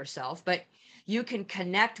grow it yourself, but you can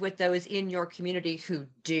connect with those in your community who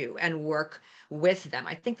do and work with them.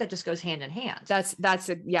 I think that just goes hand in hand. That's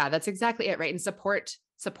exactly it. Right. And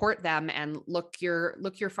support them and look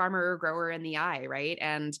your farmer or grower in the eye. Right.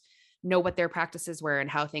 And know what their practices were and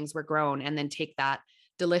how things were grown. And then take that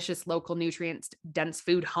delicious local nutrients dense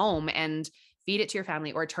food home and feed it to your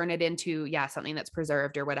family or turn it into, something that's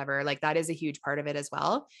preserved or whatever. Like that is a huge part of it as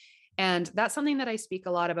well. And that's something that I speak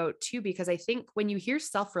a lot about too, because I think when you hear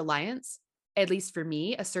self-reliance, at least for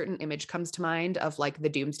me, a certain image comes to mind of like the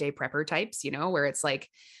doomsday prepper types, where it's like,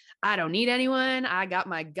 I don't need anyone. I got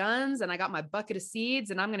my guns and I got my bucket of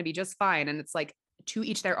seeds and I'm going to be just fine. And it's like to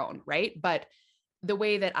each their own. Right. But the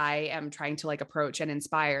way that I am trying to like approach and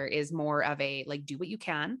inspire is more of a like, do what you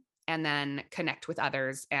can and then connect with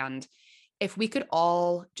others. And if we could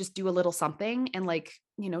all just do a little something and like,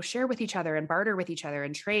 share with each other and barter with each other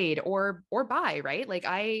and trade or buy, right? Like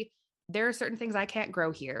there are certain things I can't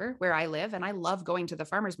grow here where I live, and I love going to the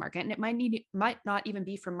farmer's market, and it might not even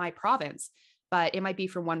be from my province, but it might be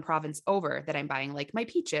from one province over that I'm buying like my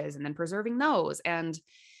peaches and then preserving those. And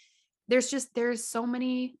there's so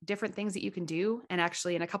many different things that you can do. And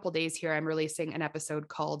actually in a couple of days here, I'm releasing an episode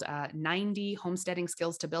called 90 homesteading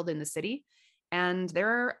skills to build in the city. And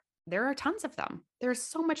there are tons of them. There's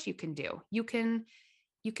so much you can do. You can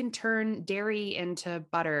turn dairy into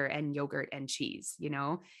butter and yogurt and cheese.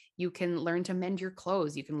 You can learn to mend your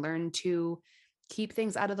clothes. You can learn to keep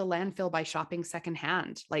things out of the landfill by shopping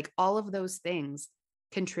secondhand. Like all of those things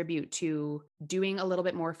contribute to doing a little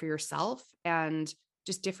bit more for yourself and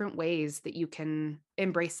just different ways that you can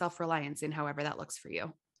embrace self-reliance in however that looks for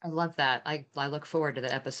you. I love that. I look forward to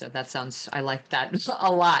the episode. I like that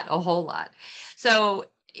a lot, a whole lot. So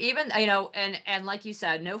even, and like you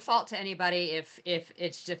said, no fault to anybody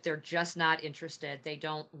if they're just not interested, they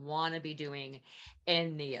don't want to be doing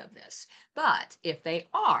any of this. But if they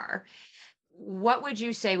are, what would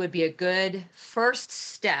you say would be a good first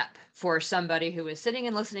step for somebody who is sitting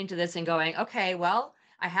and listening to this and going, okay, well,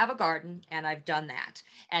 I have a garden and I've done that,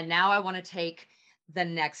 and now I want to take the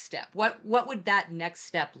next step? What would that next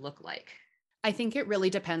step look like? I think it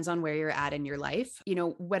really depends on where you're at in your life.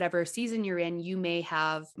 Whatever season you're in, you may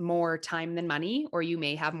have more time than money, or you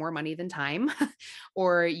may have more money than time,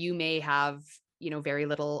 or you may have, very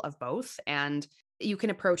little of both. And you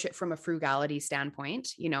can approach it from a frugality standpoint,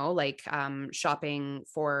 like shopping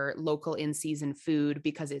for local in-season food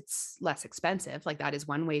because it's less expensive. Like that is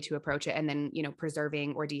one way to approach it. And then,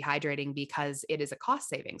 preserving or dehydrating because it is a cost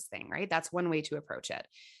savings thing, right? That's one way to approach it.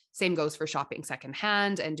 Same goes for shopping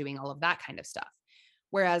secondhand and doing all of that kind of stuff.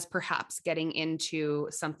 Whereas perhaps getting into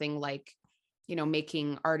something like,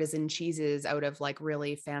 making artisan cheeses out of like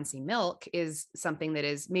really fancy milk is something that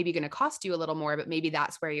is maybe going to cost you a little more, but maybe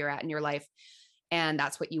that's where you're at in your life. And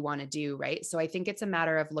that's what you want to do, right? So I think it's a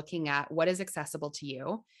matter of looking at what is accessible to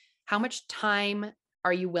you. How much time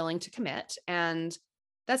are you willing to commit? And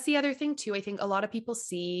that's the other thing too. I think a lot of people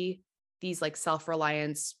see these like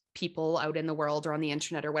self-reliance people out in the world or on the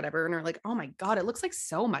internet or whatever, and are like, oh my God, it looks like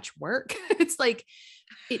so much work. It's like,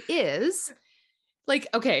 it is. Like,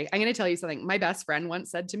 okay, I'm going to tell you something. My best friend once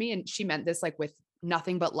said to me, and she meant this like with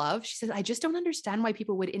nothing but love. She says, I just don't understand why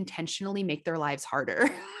people would intentionally make their lives harder.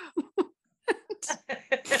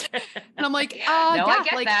 And I'm like, No, yeah, I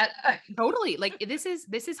get like that. totally. Like this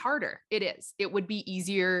is harder. It is. It would be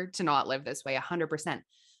easier to not live this way 100%.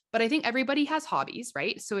 But I think everybody has hobbies,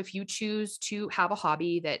 right? So if you choose to have a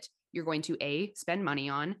hobby that you're going to A, spend money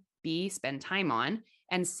on, B, spend time on,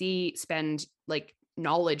 and C, spend like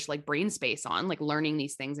knowledge, like brain space on, like learning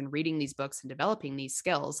these things and reading these books and developing these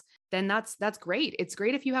skills, then that's great. It's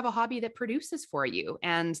great if you have a hobby that produces for you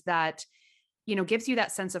and that, gives you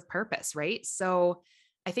that sense of purpose, right? So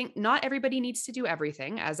I think not everybody needs to do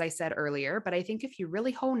everything, as I said earlier, but I think if you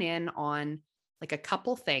really hone in on like a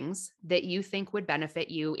couple things that you think would benefit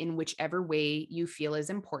you in whichever way you feel is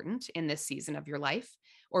important in this season of your life,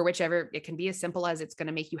 or whichever, it can be as simple as it's going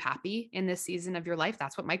to make you happy in this season of your life.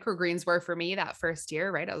 That's what microgreens were for me that first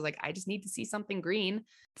year, right? I was like, I just need to see something green.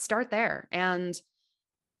 Start there. And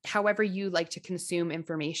however you like to consume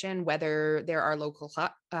information, whether there are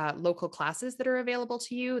local classes that are available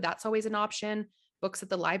to you, that's always an option. Books at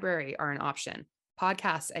the library are an option.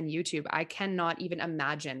 Podcasts and YouTube. I cannot even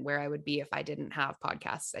imagine where I would be if I didn't have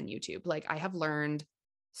podcasts and YouTube. Like I have learned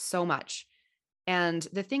so much. And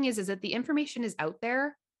the thing is that the information is out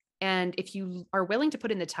there. And if you are willing to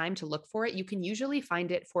put in the time to look for it, you can usually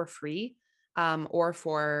find it for free, or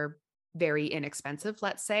for very inexpensive,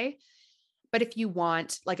 let's say. But if you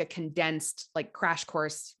want like a condensed like crash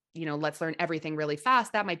course, let's learn everything really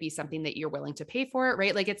fast, that might be something that you're willing to pay for it,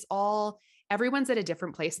 right? Like everyone's at a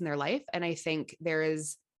different place in their life. And I think there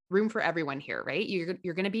is room for everyone here, right?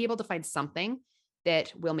 You're going to be able to find something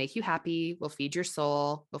that will make you happy, will feed your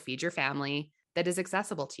soul, will feed your family, that is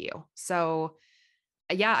accessible to you. So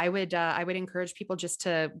yeah, I would encourage people just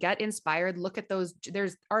to get inspired, look at those.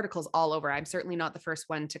 There's articles all over. I'm certainly not the first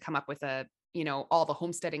one to come up with all the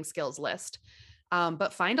homesteading skills list.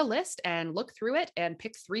 But find a list and look through it and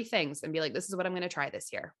pick 3 things and be like, this is what I'm going to try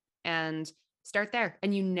this year, and start there.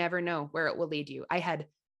 And you never know where it will lead you. I had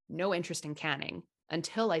no interest in canning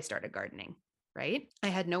until I started gardening, right? I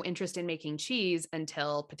had no interest in making cheese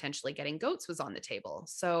until potentially getting goats was on the table.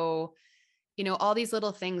 So all these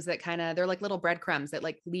little things that they're like little breadcrumbs that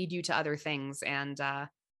like lead you to other things. And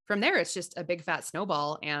from there, it's just a big fat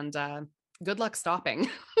snowball, and good luck stopping.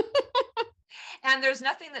 And there's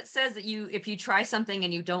nothing that says that if you try something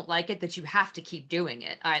and you don't like it, that you have to keep doing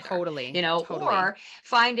it either. Totally. Or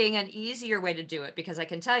finding an easier way to do it. Because I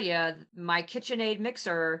can tell you, my KitchenAid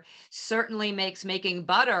mixer certainly makes making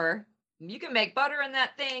butter. You can make butter in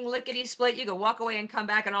that thing, lickety split. You can walk away and come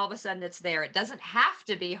back, and all of a sudden it's there. It doesn't have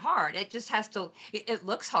to be hard. It just has to. It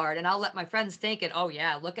looks hard, and I'll let my friends think it. Oh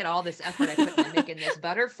yeah, look at all this effort I put into making this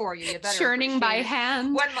butter for you. You better churning by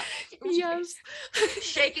hand. Yes,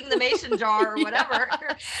 shaking the mason jar or whatever.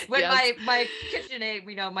 Yeah. When yes. my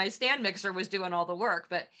KitchenAid, my stand mixer was doing all the work.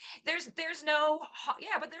 But there's no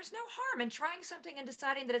harm in trying something and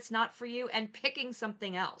deciding that it's not for you and picking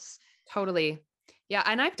something else. Totally. Yeah.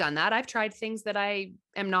 And I've done that. I've tried things that I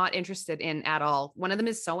am not interested in at all. One of them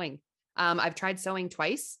is sewing. I've tried sewing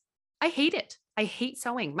twice. I hate it. I hate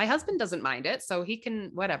sewing. My husband doesn't mind it, so he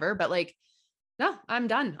can whatever, but like, no, I'm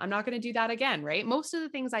done. I'm not going to do that again. Right. Most of the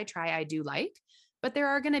things I try, I do like, but there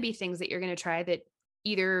are going to be things that you're going to try that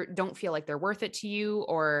either don't feel like they're worth it to you,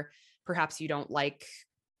 or perhaps you don't like,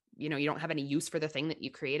 you don't have any use for the thing that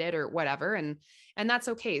you created or whatever. And that's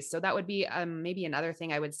okay. So that would be maybe another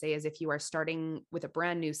thing I would say is if you are starting with a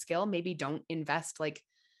brand new skill, maybe don't invest like,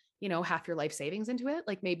 half your life savings into it.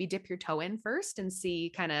 Like maybe dip your toe in first and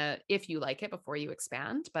see kind of if you like it before you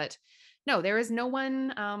expand. But no, there is no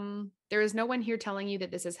one here telling you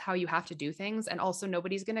that this is how you have to do things. And also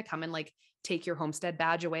nobody's going to come and like take your homestead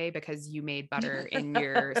badge away because you made butter in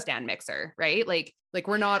your stand mixer, right? Like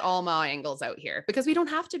we're not all Ma Angles out here, because we don't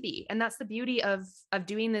have to be. And that's the beauty of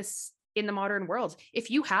doing this in the modern world. If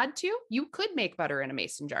you had to, you could make butter in a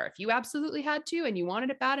mason jar. If you absolutely had to and you wanted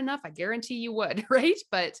it bad enough, I guarantee you would, right?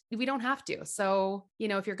 But we don't have to. So,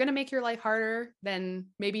 if you're going to make your life harder, then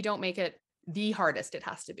maybe don't make it the hardest it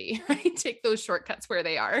has to be, right? Take those shortcuts where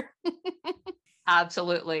they are.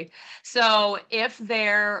 Absolutely. So if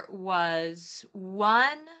there was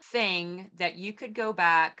one thing that you could go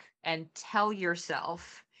back and tell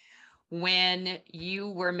yourself when you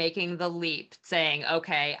were making the leap, saying,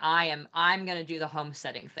 okay, I'm going to do the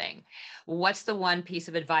homesteading thing, what's the one piece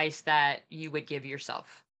of advice that you would give yourself?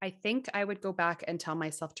 I think I would go back and tell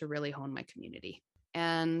myself to really hone my community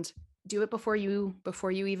and do it before you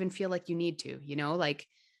even feel like you need to, like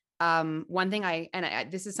one thing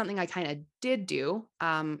this is something I kind of did do.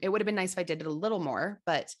 It would have been nice if I did it a little more,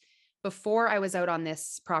 but before I was out on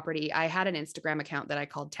this property, I had an Instagram account that I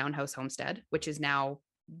called Townhouse Homestead, which is now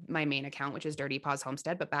my main account, which is Dirty Paws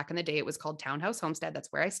Homestead. But back in the day, it was called Townhouse Homestead.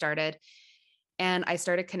 That's where I started. And I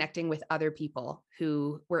started connecting with other people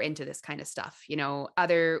who were into this kind of stuff,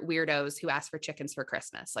 other weirdos who asked for chickens for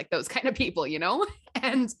Christmas, like those kind of people,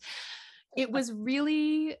 and it was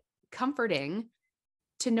really comforting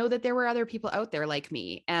to know that there were other people out there like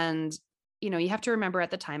me. And, you have to remember at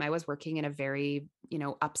the time I was working in a very,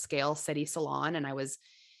 upscale city salon, and I was,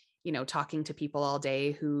 talking to people all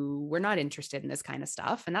day who were not interested in this kind of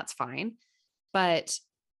stuff. And that's fine. But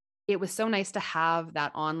it was so nice to have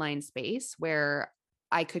that online space where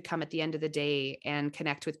I could come at the end of the day and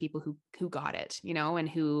connect with people who got it, and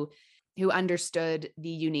who understood the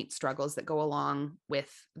unique struggles that go along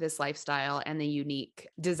with this lifestyle and the unique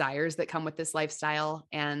desires that come with this lifestyle.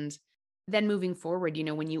 And then moving forward,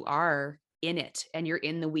 when you are in it and you're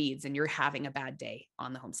in the weeds and you're having a bad day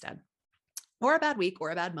on the homestead or a bad week or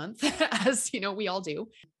a bad month, as we all do,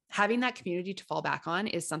 having that community to fall back on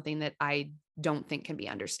is something that I don't think can be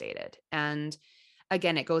understated. And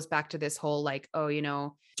again, it goes back to this whole like,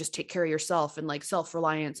 just take care of yourself and like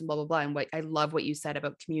self-reliance and blah, blah, blah. And what I love what you said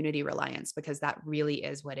about community reliance, because that really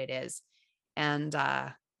is what it is. And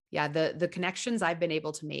the connections I've been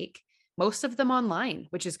able to make, most of them online,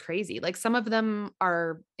 which is crazy. Like some of them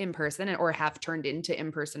are in person or have turned into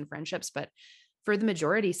in-person friendships, but for the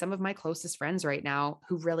majority, some of my closest friends right now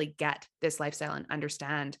who really get this lifestyle and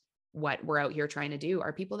understand what we're out here trying to do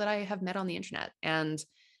are people that I have met on the internet. And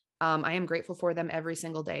I am grateful for them every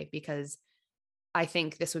single day, because I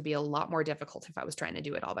think this would be a lot more difficult if I was trying to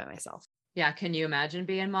do it all by myself. Yeah. Can you imagine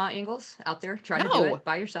being Ma Ingalls out there trying to do it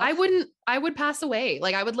by yourself? I would pass away.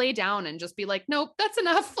 Like I would lay down and just be like, nope, that's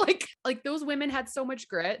enough. Like those women had so much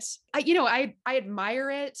grit. I admire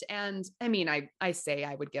it. And I mean, I say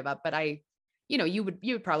I would give up, but you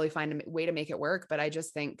would probably find a way to make it work. But I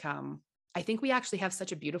just think, I think we actually have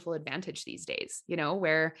such a beautiful advantage these days,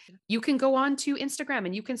 where you can go on to Instagram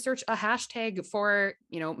and you can search a hashtag for,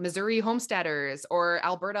 Missouri homesteaders or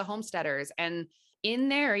Alberta homesteaders. And in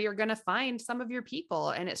there, you're going to find some of your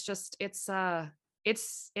people. And it's just, it's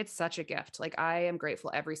such a gift. Like I am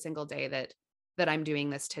grateful every single day that I'm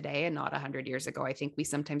doing this today and not 100 years ago. I think we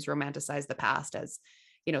sometimes romanticize the past as,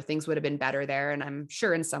 things would have been better there. And I'm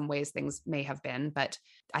sure in some ways things may have been, but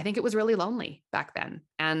I think it was really lonely back then.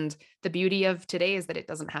 And the beauty of today is that it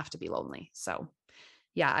doesn't have to be lonely. So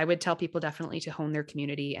yeah, I would tell people definitely to hone their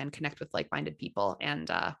community and connect with like-minded people.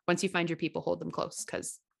 And once you find your people, hold them close,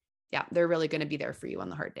 because yeah, they're really going to be there for you on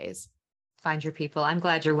the hard days. Find your people. I'm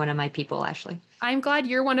glad you're one of my people, Ashley. I'm glad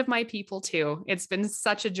you're one of my people too. It's been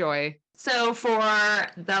such a joy. So for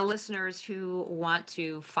the listeners who want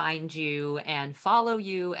to find you and follow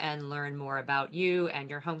you and learn more about you and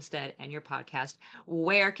your homestead and your podcast,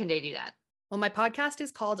 where can they do that? Well, my podcast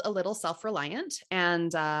is called A Little Self-Reliant,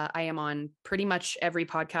 and I am on pretty much every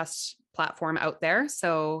podcast platform out there.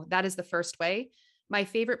 So that is the first way. My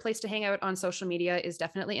favorite place to hang out on social media is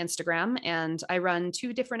definitely Instagram, and I run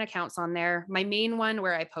 2 different accounts on there. My main one,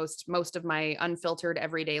 where I post most of my unfiltered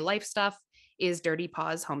everyday life stuff, is Dirty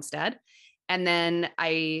Paws Homestead. And then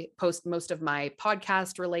I post most of my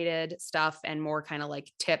podcast related stuff and more kind of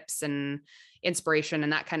like tips and inspiration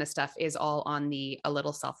and that kind of stuff is all on the A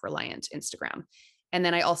Little Self-Reliant Instagram. And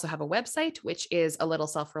then I also have a website, which is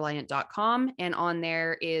alittleselfreliant.com. And on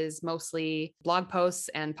there is mostly blog posts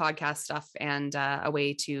and podcast stuff, and a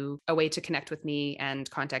way to connect with me and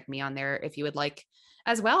contact me on there if you would like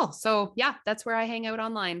as well. So yeah, that's where I hang out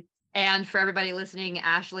online. And for everybody listening,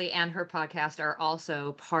 Ashley and her podcast are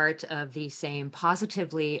also part of the same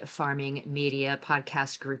Positively Farming Media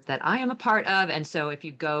podcast group that I am a part of. And so if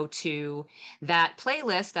you go to that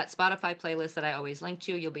playlist, that Spotify playlist that I always link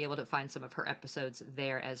to, you'll be able to find some of her episodes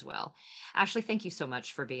there as well. Ashley, thank you so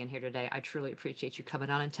much for being here today. I truly appreciate you coming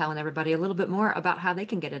on and telling everybody a little bit more about how they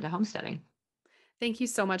can get into homesteading. Thank you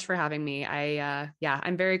so much for having me.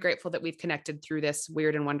 I'm very grateful that we've connected through this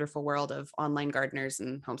weird and wonderful world of online gardeners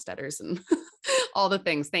and homesteaders and all the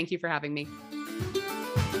things. Thank you for having me.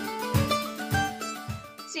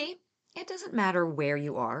 See, it doesn't matter where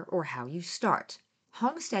you are or how you start.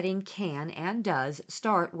 Homesteading can and does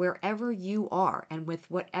start wherever you are and with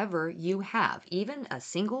whatever you have, even a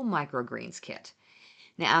single microgreens kit.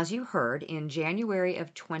 Now, as you heard, in January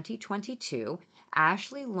of 2022,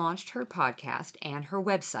 Ashley launched her podcast and her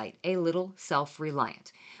website, A Little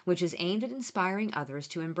Self-Reliant, which is aimed at inspiring others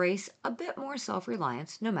to embrace a bit more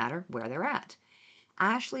self-reliance no matter where they're at.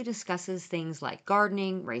 Ashley discusses things like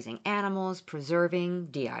gardening, raising animals, preserving,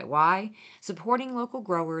 DIY, supporting local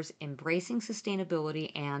growers, embracing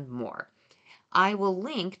sustainability, and more. I will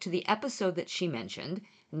link to the episode that she mentioned,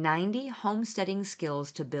 90 Homesteading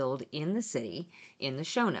Skills to Build in the City, in the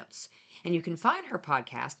show notes. And you can find her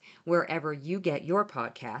podcast wherever you get your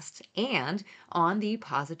podcasts and on the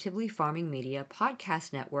Positively Farming Media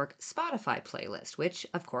Podcast Network Spotify playlist, which,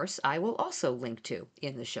 of course, I will also link to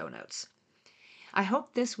in the show notes. I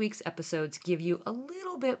hope this week's episodes give you a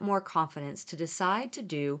little bit more confidence to decide to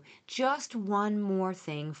do just one more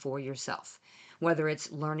thing for yourself, whether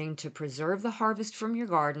it's learning to preserve the harvest from your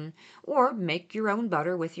garden or make your own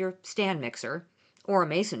butter with your stand mixer or a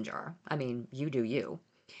mason jar. I mean, you do you.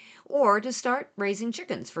 Or to start raising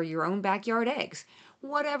chickens for your own backyard eggs.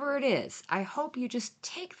 Whatever it is, I hope you just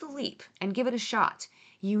take the leap and give it a shot.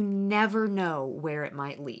 You never know where it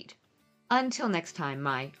might lead. Until next time,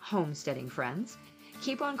 my homesteading friends,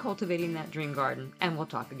 keep on cultivating that dream garden, and we'll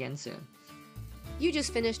talk again soon. You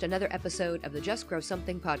just finished another episode of the Just Grow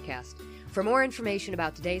Something podcast. For more information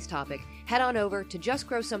about today's topic, head on over to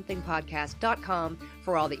justgrowsomethingpodcast.com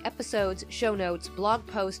for all the episodes, show notes, blog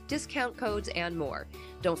posts, discount codes, and more.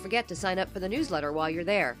 Don't forget to sign up for the newsletter while you're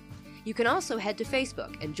there. You can also head to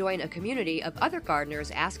Facebook and join a community of other gardeners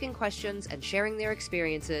asking questions and sharing their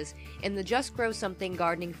experiences in the Just Grow Something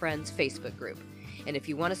Gardening Friends Facebook group. And if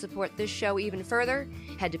you want to support this show even further,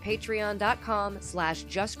 head to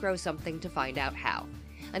patreon.com/justgrowsomething to find out how.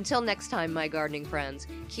 Until next time, my gardening friends,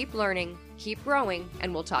 keep learning, keep growing,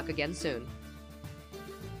 and we'll talk again soon.